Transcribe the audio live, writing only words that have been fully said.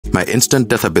My instant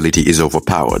death ability is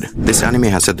overpowered. This anime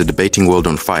has set the debating world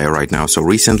on fire right now, so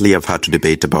recently I've had to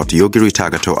debate about Yogiri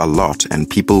Takatou a lot and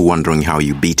people wondering how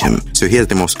you beat him. So here's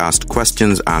the most asked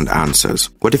questions and answers.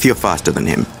 What if you're faster than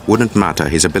him? Wouldn't matter,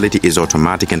 his ability is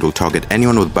automatic and will target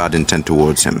anyone with bad intent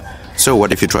towards him. So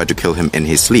what if you try to kill him in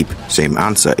his sleep? Same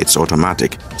answer, it's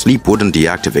automatic. Sleep wouldn't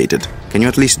deactivate it. Can you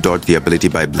at least dodge the ability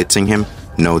by blitzing him?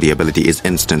 No, the ability is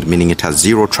instant, meaning it has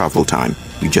zero travel time.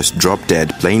 You just drop dead,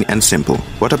 plain and simple.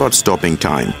 What about stopping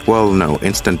time? Well, no,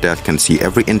 instant death can see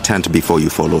every intent before you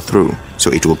follow through,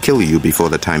 so it will kill you before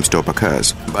the time stop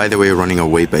occurs. By the way, running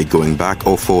away by going back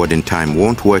or forward in time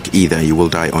won't work either. You will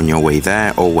die on your way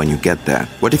there or when you get there.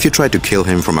 What if you try to kill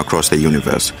him from across the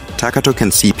universe? Takatou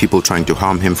can see people trying to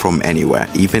harm him from anywhere,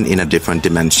 even in a different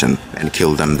dimension, and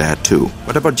kill them there too.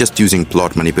 What about just using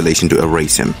plot manipulation to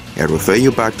erase him? I refer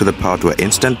you back to the part where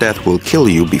instant death will kill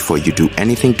you before you do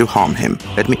anything to harm him.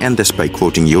 Let me end this by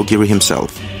quoting Yogiri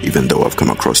himself. Even though I've come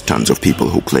across tons of people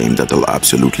who claim that they'll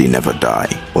absolutely never die,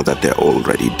 or that they're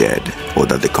already dead, or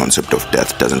that the concept of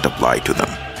death doesn't apply to them,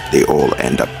 they all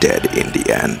end up dead in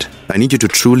the end. I need you to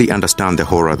truly understand the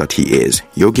horror that he is.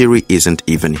 Yogiri isn't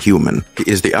even human. He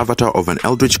is the avatar of an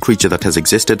eldritch creature that has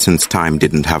existed since time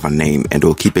didn't have a name and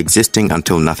will keep existing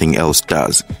until nothing else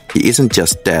does. He isn't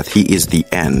just death, he is the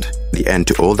end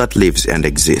to all that lives and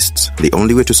exists. The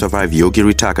only way to survive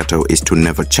Yogiri Takatou is to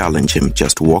never challenge him,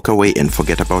 just walk away and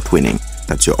forget about winning.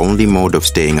 That's your only mode of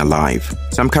staying alive.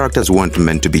 Some characters weren't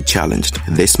meant to be challenged.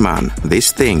 This man,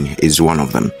 this thing, is one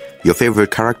of them. Your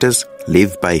favorite characters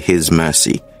live by his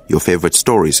mercy. Your favorite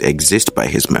stories exist by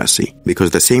his mercy.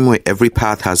 Because the same way every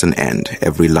path has an end,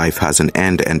 every life has an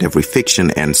end, and every fiction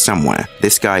ends somewhere,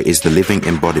 this guy is the living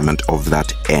embodiment of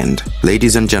that end.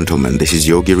 Ladies and gentlemen, this is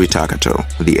Yogiri Takatou,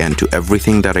 the end to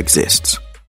everything that exists.